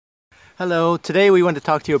Hello, today we want to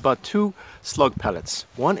talk to you about two slug pellets.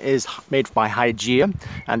 One is made by Hygeia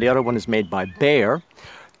and the other one is made by Bayer.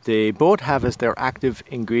 They both have as their active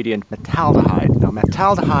ingredient metaldehyde. Now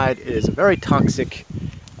metaldehyde is a very toxic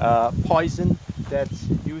poison that's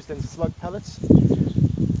used in slug pellets,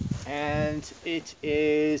 and it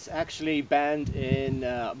is actually banned in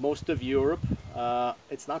most of Europe.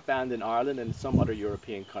 It's not banned in Ireland and some other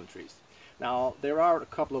European countries. Now there are a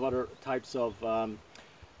couple of other types of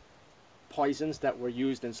poisons that were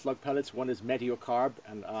used in slug pellets. One is metiocarb,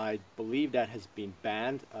 and I believe that has been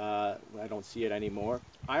banned. I don't see it anymore.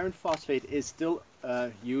 Iron phosphate is still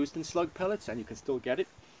used in slug pellets, and you can still get it.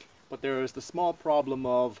 But there is the small problem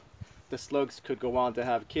of the slugs could go on to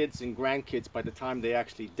have kids and grandkids by the time they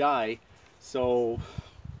actually die. So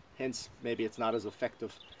hence maybe it's not as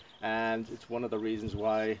effective, and it's one of the reasons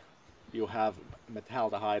why you have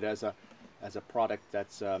metaldehyde as a product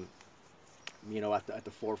that's at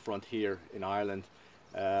the forefront here in Ireland.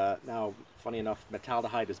 Now, funny enough,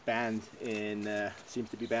 metaldehyde is banned seems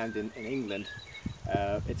to be banned in England.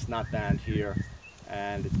 It's not banned here,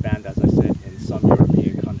 and it's banned, as I said, in some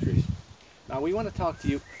European countries. Now, we want to talk to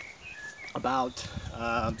you about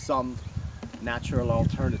some natural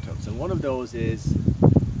alternatives, and one of those is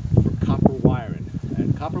for copper wiring.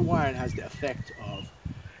 And copper wiring has the effect of,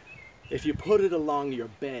 if you put it along your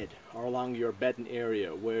bed or along your bedding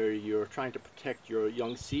area where you're trying to protect your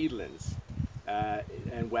young seedlings,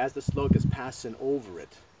 and as the slug is passing over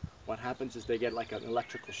it, what happens is they get like an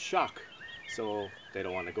electrical shock, so they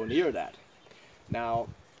don't want to go near that. Now,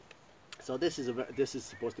 so this is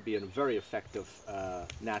supposed to be a very effective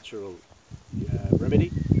natural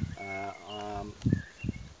remedy.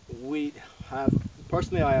 We have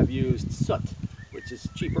personally, I have used soot, which is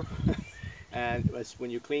cheaper. And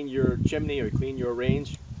when you clean your chimney or clean your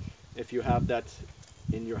range, if you have that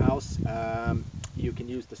in your house, you can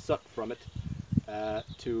use the soot from it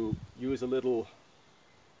to use a little,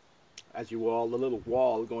 a little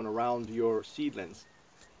wall going around your seedlings,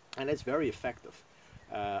 and it's very effective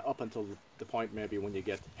up until the point maybe when you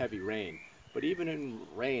get heavy rain. But even in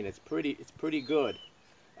rain, it's pretty good.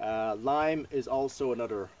 Lime is also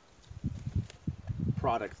another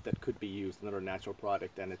product that could be used, another natural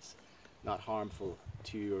product, and it's not harmful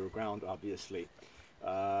to your ground, obviously,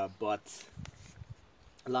 but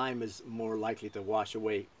lime is more likely to wash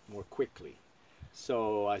away more quickly.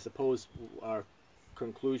 So I suppose our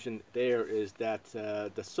conclusion there is that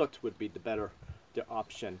the soot would be the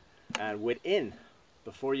option. And within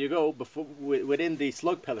the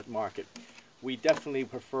slug pellet market, we definitely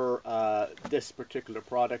prefer this particular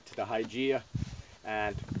product, the Hygeia,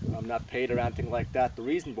 and I'm not paid or anything like that. The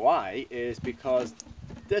reason why is because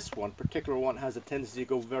this particular one has a tendency to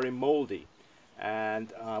go very moldy,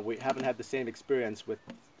 and we haven't had the same experience with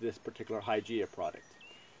this particular Hygeia product,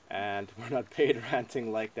 and we're not paid or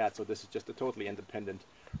anything like that, so this is just a totally independent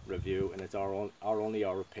review, and it's only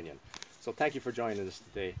our opinion. So thank you for joining us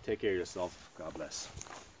today. Take care of yourself. God bless.